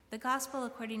The Gospel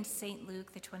according to St.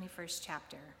 Luke, the 21st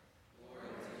chapter.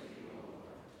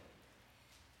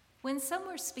 When some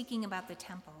were speaking about the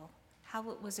temple,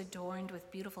 how it was adorned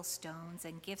with beautiful stones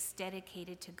and gifts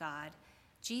dedicated to God,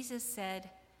 Jesus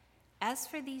said, "As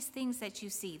for these things that you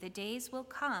see, the days will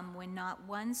come when not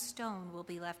one stone will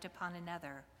be left upon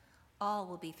another. All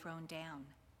will be thrown down."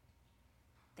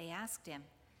 They asked him,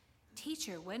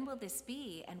 "Teacher, when will this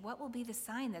be, and what will be the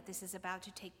sign that this is about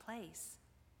to take place?"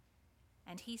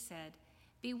 And he said,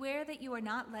 "Beware that you are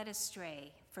not led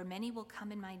astray, for many will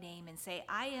come in my name and say,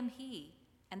 'I am he,'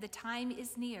 and the time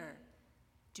is near.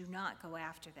 Do not go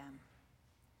after them.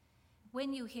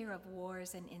 When you hear of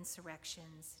wars and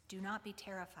insurrections, do not be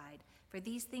terrified, for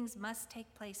these things must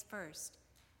take place first,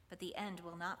 but the end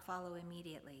will not follow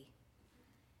immediately."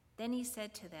 Then he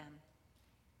said to them,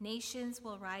 "Nations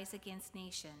will rise against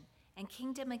nation, and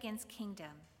kingdom against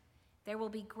kingdom. There will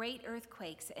be great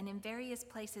earthquakes, and in various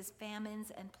places famines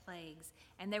and plagues,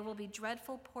 and there will be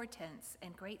dreadful portents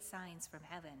and great signs from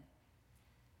heaven.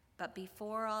 But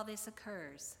before all this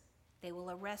occurs, they will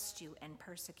arrest you and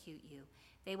persecute you.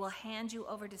 They will hand you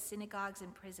over to synagogues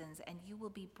and prisons, and you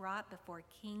will be brought before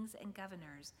kings and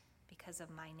governors because of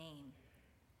my name.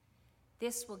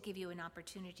 This will give you an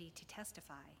opportunity to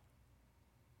testify.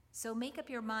 So make up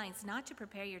your minds not to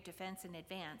prepare your defense in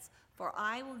advance, for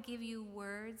I will give you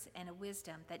words and a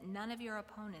wisdom that none of your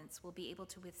opponents will be able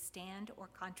to withstand or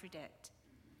contradict.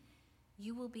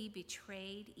 You will be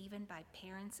betrayed even by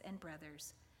parents and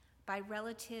brothers, by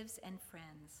relatives and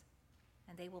friends,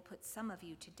 and they will put some of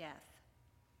you to death.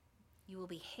 You will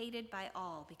be hated by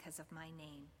all because of my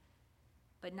name,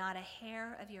 but not a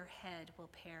hair of your head will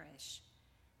perish.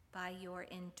 By your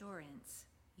endurance,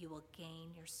 you will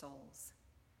gain your souls."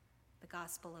 The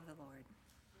Gospel of the Lord.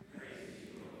 Praise to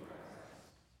you, Lord Christ.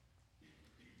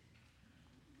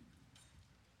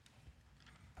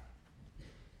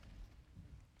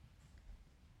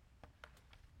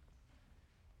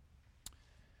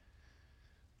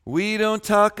 We don't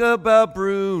talk about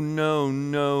Bruno,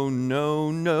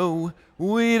 no.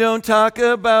 We don't talk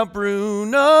about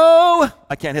Bruno.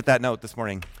 I can't hit that note this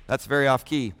morning. That's very off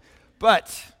key.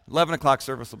 But 11 o'clock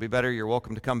service will be better. You're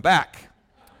welcome to come back.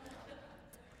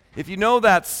 If you know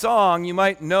that song, you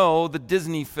might know the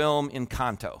Disney film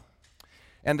Encanto.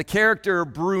 And the character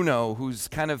Bruno, who's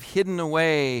kind of hidden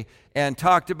away and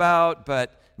talked about,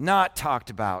 but not talked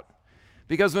about.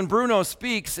 Because when Bruno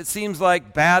speaks, it seems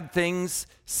like bad things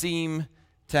seem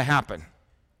to happen.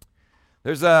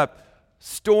 There's a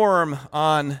storm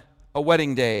on a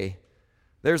wedding day.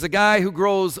 There's a guy who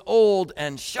grows old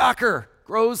and, shocker,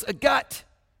 grows a gut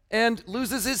and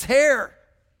loses his hair.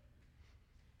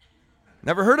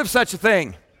 Never heard of such a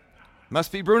thing.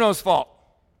 Must be Bruno's fault.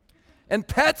 And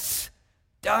pets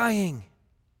dying.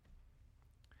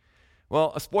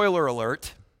 Well, a spoiler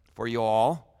alert for you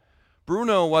all.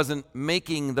 Bruno wasn't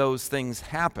making those things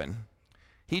happen.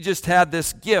 He just had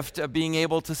this gift of being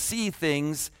able to see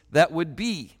things that would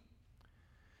be.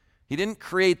 He didn't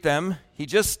create them. He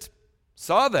just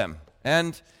saw them.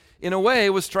 And in a way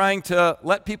was trying to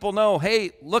let people know,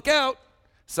 hey, look out,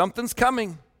 something's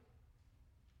coming.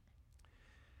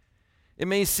 It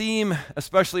may seem,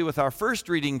 especially with our first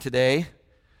reading today,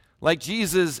 like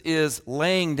Jesus is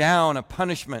laying down a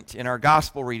punishment in our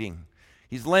gospel reading.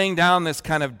 He's laying down this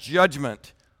kind of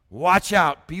judgment. Watch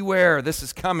out, beware, this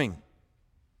is coming.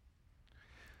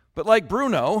 But like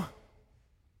Bruno,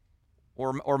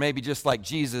 or maybe just like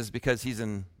Jesus because he's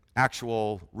an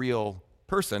actual, real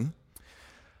person,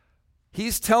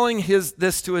 he's telling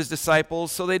this to his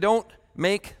disciples so they don't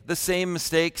make the same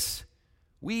mistakes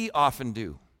we often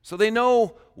do. So they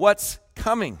know what's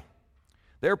coming.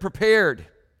 They're prepared.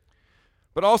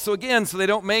 But also, again, so they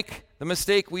don't make the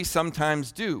mistake we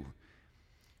sometimes do.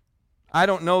 I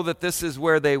don't know that this is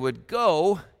where they would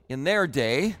go in their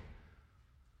day,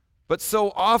 but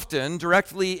so often,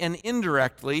 directly and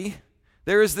indirectly,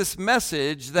 there is this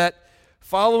message that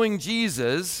following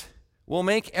Jesus will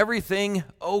make everything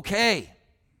okay.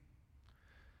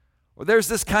 Or there's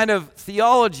this kind of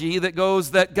theology that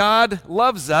goes that God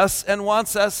loves us and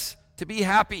wants us to be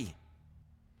happy.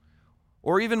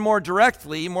 Or even more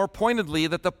directly, more pointedly,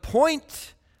 that the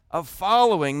point of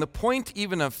following, the point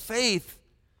even of faith,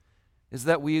 is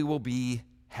that we will be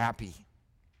happy.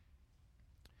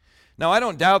 Now, I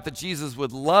don't doubt that Jesus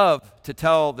would love to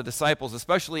tell the disciples,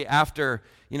 especially after,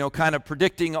 kind of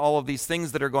predicting all of these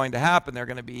things that are going to happen. They're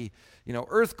going to be,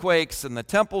 earthquakes, and the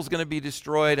temple's going to be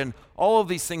destroyed, and all of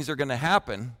these things are going to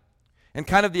happen. And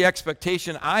kind of the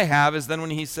expectation I have is then when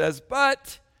he says,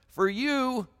 but for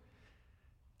you,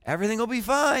 everything will be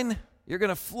fine. You're going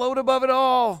to float above it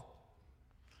all.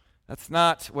 That's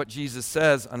not what Jesus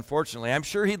says, unfortunately. I'm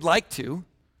sure he'd like to.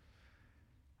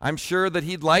 I'm sure that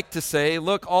he'd like to say,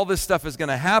 look, all this stuff is going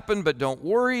to happen, but don't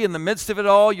worry. In the midst of it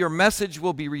all, your message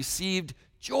will be received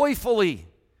joyfully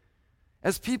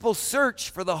as people search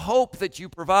for the hope that you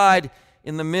provide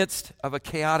in the midst of a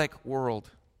chaotic world.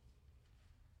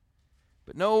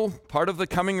 But no, part of the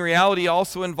coming reality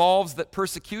also involves that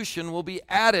persecution will be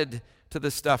added to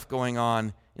the stuff going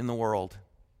on in the world.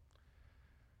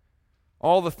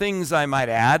 All the things, I might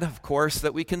add, of course,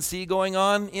 that we can see going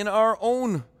on in our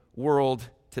own world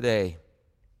today.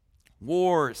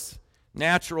 Wars,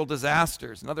 natural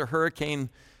disasters, another hurricane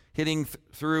hitting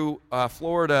through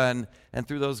Florida and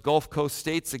through those Gulf Coast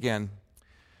states again.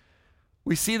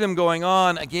 We see them going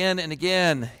on again and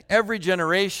again, every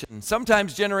generation.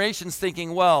 Sometimes generations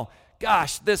thinking, well,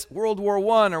 gosh, this World War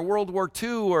I or World War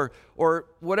II or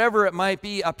whatever it might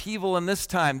be, upheaval in this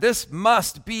time, this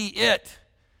must be it.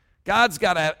 God's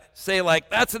got to say, like,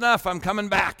 that's enough, I'm coming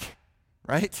back,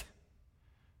 right?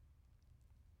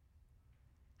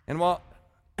 And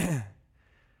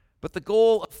but the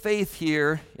goal of faith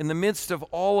here, in the midst of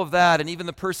all of that, and even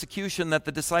the persecution that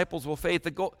the disciples will face,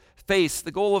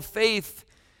 the goal of faith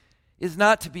is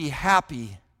not to be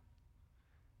happy,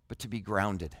 but to be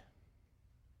grounded.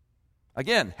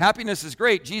 Again, happiness is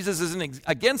great. Jesus isn't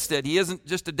against it. He isn't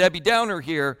just a Debbie Downer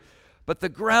here, but the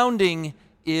grounding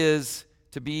is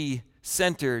to be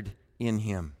centered in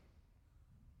him.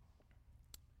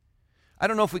 I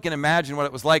don't know if we can imagine what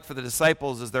it was like for the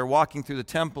disciples as they're walking through the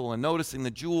temple and noticing the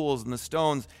jewels and the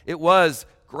stones. It was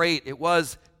great. It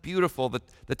was beautiful.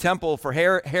 The temple for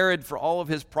Herod, for all of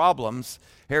his problems,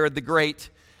 Herod the Great,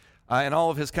 and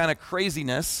all of his kind of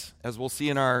craziness, as we'll see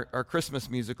in our Christmas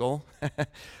musical.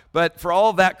 But for all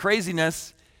of that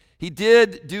craziness, he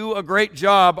did do a great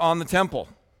job on the temple.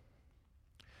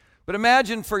 But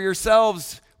imagine for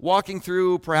yourselves walking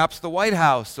through perhaps the White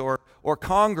House or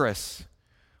Congress.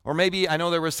 Or maybe, I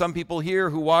know there were some people here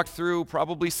who walked through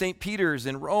probably St. Peter's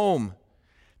in Rome,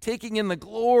 taking in the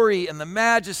glory and the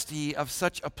majesty of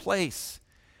such a place.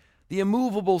 The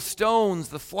immovable stones,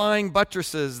 the flying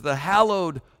buttresses, the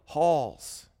hallowed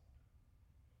halls.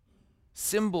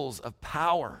 Symbols of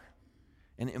power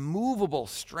and immovable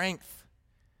strength.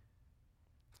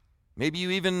 Maybe you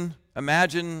even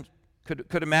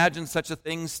could imagine such a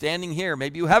thing standing here.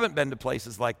 Maybe you haven't been to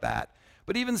places like that.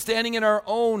 But even standing in our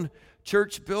own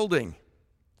church building.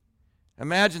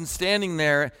 Imagine standing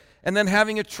there and then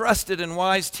having a trusted and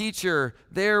wise teacher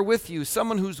there with you,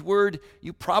 someone whose word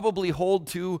you probably hold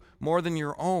to more than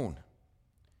your own,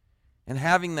 and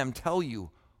having them tell you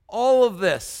all of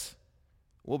this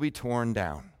will be torn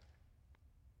down.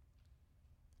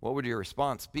 What would your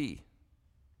response be?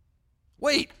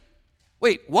 Wait,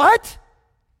 what?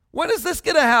 When is this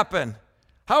going to happen?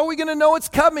 How are we going to know it's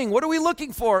coming? What are we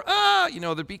looking for?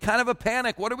 There'd be kind of a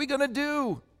panic. What are we going to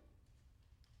do?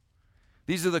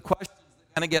 These are the questions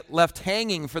that kind of get left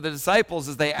hanging for the disciples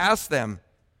as they ask them.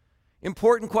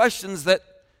 Important questions that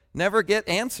never get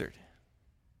answered.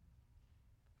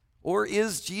 Or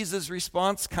is Jesus'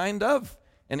 response kind of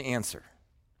an answer?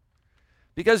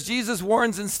 Because Jesus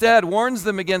warns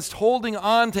them against holding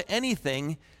on to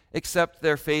anything except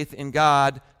their faith in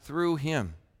God through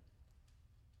him.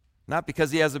 Not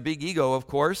because he has a big ego, of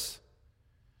course,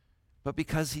 but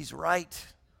because he's right.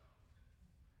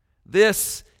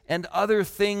 This and other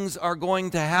things are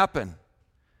going to happen.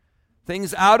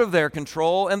 Things out of their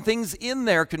control and things in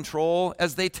their control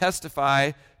as they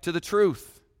testify to the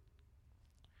truth.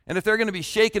 And if they're going to be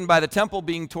shaken by the temple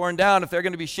being torn down, if they're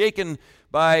going to be shaken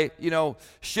by,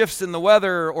 shifts in the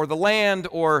weather or the land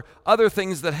or other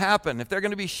things that happen, if they're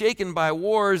going to be shaken by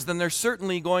wars, then they're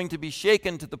certainly going to be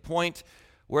shaken to the point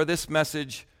where this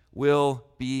message will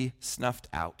be snuffed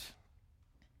out,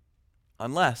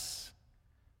 unless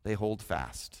they hold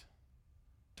fast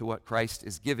to what Christ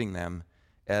is giving them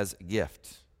as a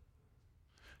gift.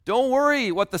 Don't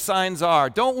worry what the signs are.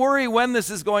 Don't worry when this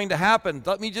is going to happen.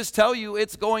 Let me just tell you,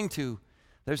 it's going to.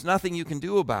 There's nothing you can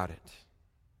do about it.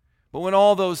 But when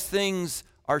all those things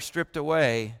are stripped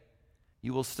away,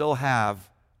 you will still have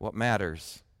what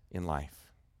matters in life.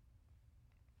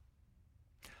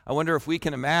 I wonder if we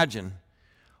can imagine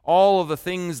all of the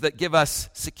things that give us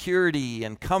security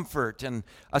and comfort and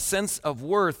a sense of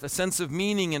worth, a sense of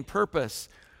meaning and purpose.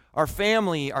 Our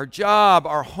family, our job,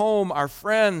 our home, our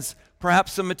friends,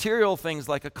 perhaps some material things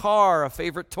like a car, a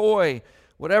favorite toy,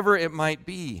 whatever it might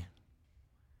be.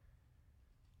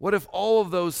 What if all of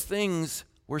those things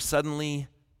were suddenly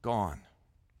gone?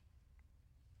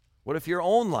 What if your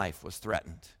own life was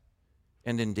threatened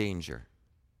and in danger?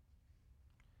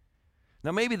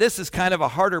 Now, maybe this is kind of a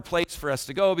harder place for us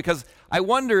to go, because I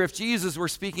wonder if Jesus were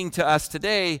speaking to us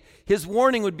today, his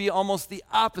warning would be almost the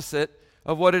opposite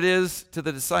of what it is to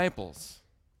the disciples.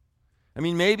 I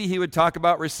mean, maybe he would talk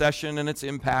about recession and its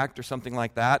impact or something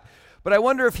like that, but I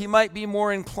wonder if he might be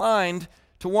more inclined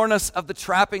to warn us of the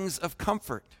trappings of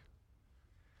comfort,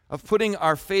 of putting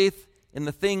our faith in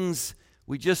the things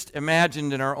we just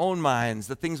imagined in our own minds,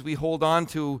 the things we hold on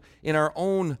to in our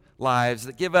own lives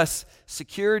that give us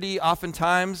security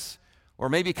oftentimes, or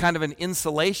maybe kind of an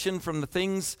insulation from the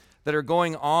things that are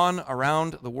going on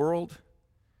around the world,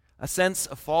 a sense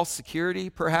of false security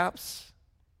perhaps.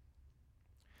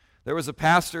 There was a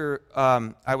pastor,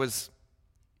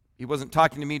 he wasn't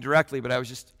talking to me directly, but I was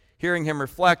just hearing him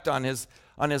reflect on his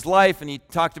life, and he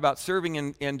talked about serving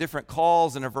in different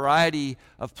calls in a variety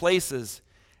of places.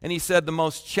 And he said the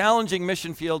most challenging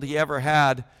mission field he ever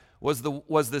had was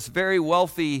this very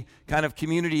wealthy kind of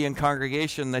community and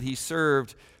congregation that he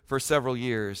served for several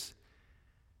years.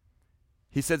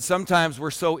 He said sometimes we're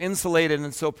so insulated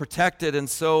and so protected and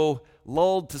so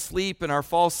lulled to sleep in our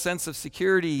false sense of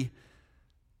security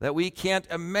that we can't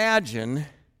imagine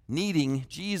needing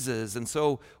Jesus. And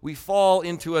so we fall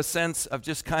into a sense of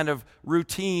just kind of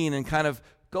routine and kind of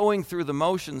going through the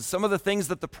motions, some of the things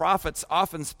that the prophets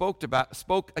often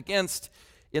spoke against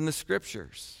in the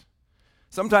scriptures.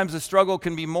 Sometimes the struggle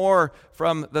can be more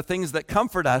from the things that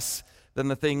comfort us than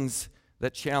the things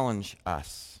that challenge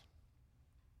us.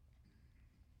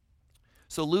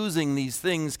 So losing these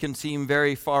things can seem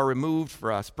very far removed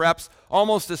for us, perhaps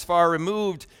almost as far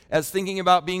removed as thinking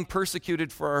about being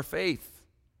persecuted for our faith.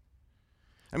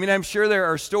 I mean, I'm sure there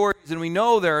are stories, and we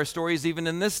know there are stories even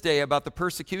in this day about the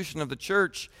persecution of the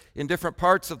church in different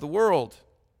parts of the world.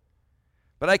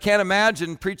 But I can't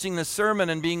imagine preaching this sermon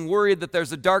and being worried that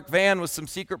there's a dark van with some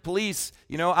secret police,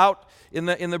 out in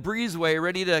the breezeway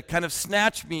ready to kind of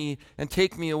snatch me and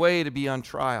take me away to be on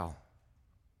trial.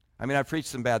 I mean, I've preached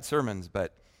some bad sermons,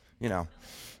 but,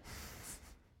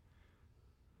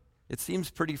 it seems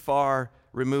pretty far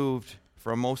removed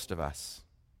from most of us.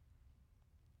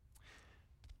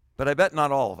 But I bet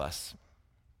not all of us.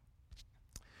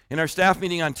 In our staff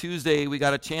meeting on Tuesday, we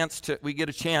get a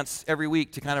chance every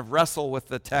week to kind of wrestle with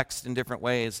the text in different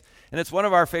ways. And it's one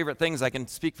of our favorite things. I can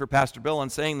speak for Pastor Bill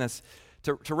in saying this,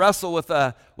 to wrestle with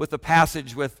a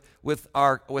passage with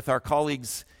our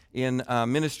colleagues in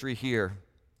ministry here.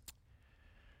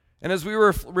 And as we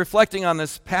were reflecting on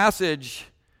this passage,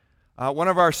 one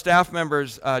of our staff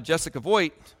members, Jessica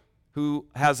Voigt, who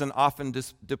has an often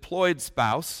deployed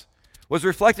spouse, was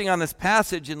reflecting on this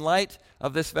passage in light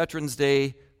of this Veterans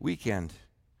Day weekend.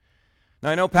 Now,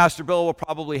 I know Pastor Bill will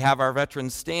probably have our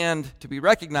veterans stand to be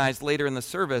recognized later in the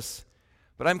service,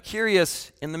 but I'm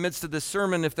curious, in the midst of this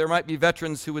sermon, if there might be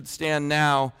veterans who would stand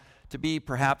now to be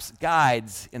perhaps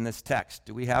guides in this text.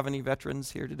 Do we have any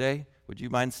veterans here today? Would you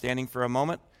mind standing for a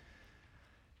moment?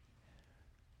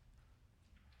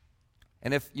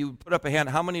 And if you put up a hand,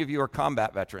 how many of you are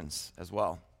combat veterans as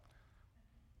well?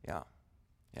 Yeah.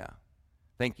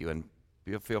 Thank you, and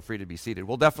feel free to be seated.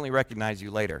 We'll definitely recognize you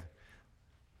later.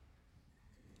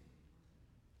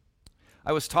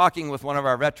 I was talking with one of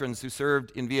our veterans who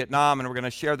served in Vietnam, and we're going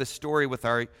to share this story with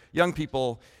our young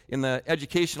people in the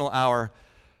educational hour.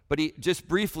 But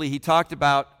he talked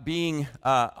about being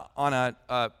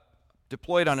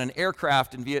deployed on an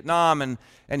aircraft in Vietnam,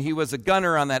 and he was a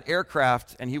gunner on that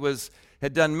aircraft, and he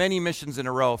had done many missions in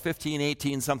a row, 15,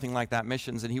 18, something like that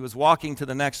missions, and he was walking to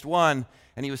the next one,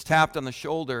 and he was tapped on the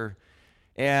shoulder,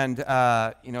 and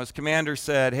his commander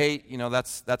said, hey,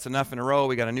 that's enough in a row,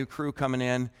 we got a new crew coming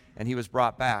in, and he was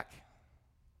brought back.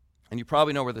 And you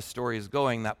probably know where the story is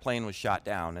going. That plane was shot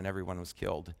down, and everyone was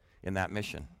killed in that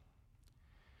mission.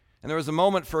 And there was a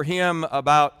moment for him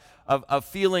of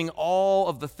feeling all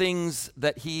of the things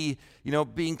that he,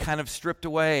 being kind of stripped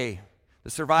away, the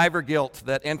survivor guilt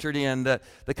that entered in, the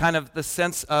kind of the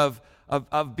sense of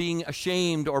being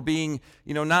ashamed or being,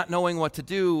 not knowing what to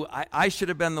do. I should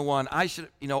have been the one.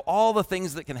 All the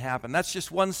things that can happen. That's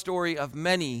just one story of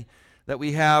many that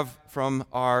we have from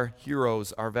our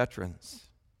heroes, our veterans.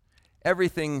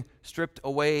 Everything stripped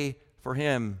away for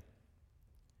him.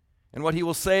 And what he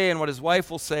will say and what his wife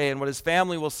will say and what his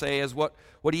family will say is what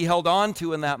he held on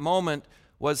to in that moment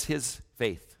was his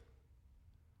faith.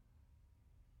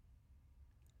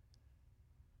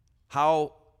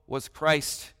 How was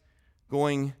Christ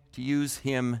going to use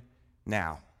him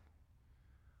now?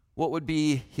 What would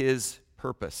be his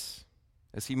purpose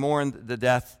as he mourned the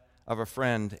death of a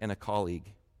friend and a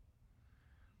colleague?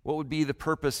 What would be the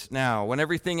purpose now when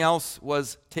everything else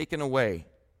was taken away?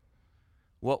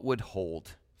 What would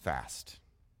hold fast?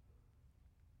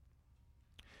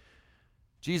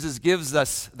 Jesus gives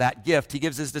us that gift. He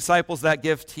gives his disciples that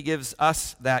gift. He gives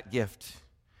us that gift.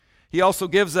 He also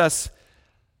gives us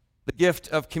the gift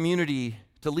of community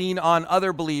to lean on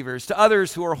other believers, to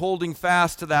others who are holding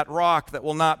fast to that rock that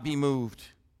will not be moved.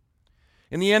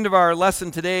 In the end of our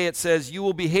lesson today, it says, "You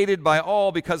will be hated by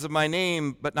all because of my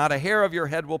name, but not a hair of your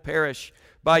head will perish.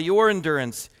 By your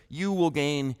endurance, you will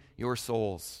gain your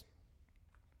souls."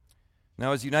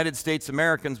 Now, as United States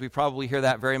Americans, we probably hear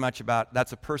that very much about,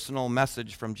 that's a personal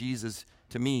message from Jesus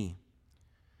to me.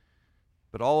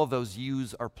 But all of those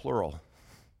yous are plural.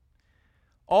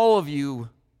 All of you,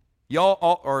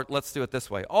 or let's do it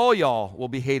this way, all y'all will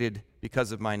be hated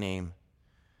because of my name.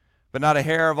 But not a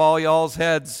hair of all y'all's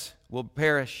heads will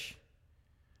perish.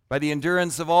 By the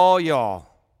endurance of all y'all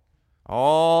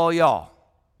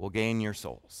will gain your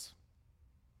souls.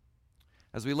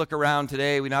 As we look around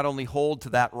today, we not only hold to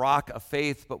that rock of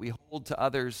faith, but we hold to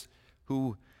others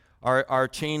who are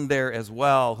chained there as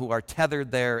well, who are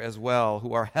tethered there as well,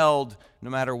 who are held no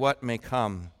matter what may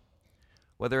come.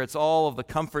 Whether it's all of the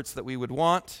comforts that we would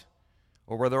want,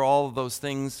 or whether all of those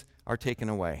things are taken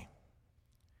away.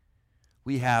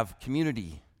 We have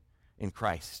community in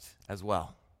Christ as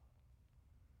well.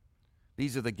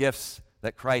 These are the gifts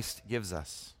that Christ gives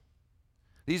us.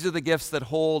 These are the gifts that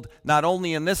hold not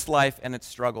only in this life and its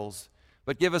struggles,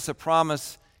 but give us a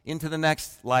promise into the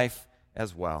next life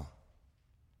as well.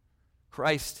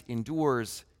 Christ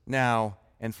endures now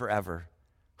and forever.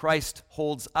 Christ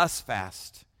holds us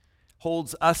fast,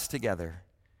 holds us together,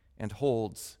 and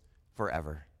holds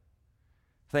forever.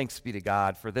 Thanks be to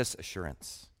God for this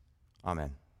assurance.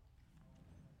 Amen.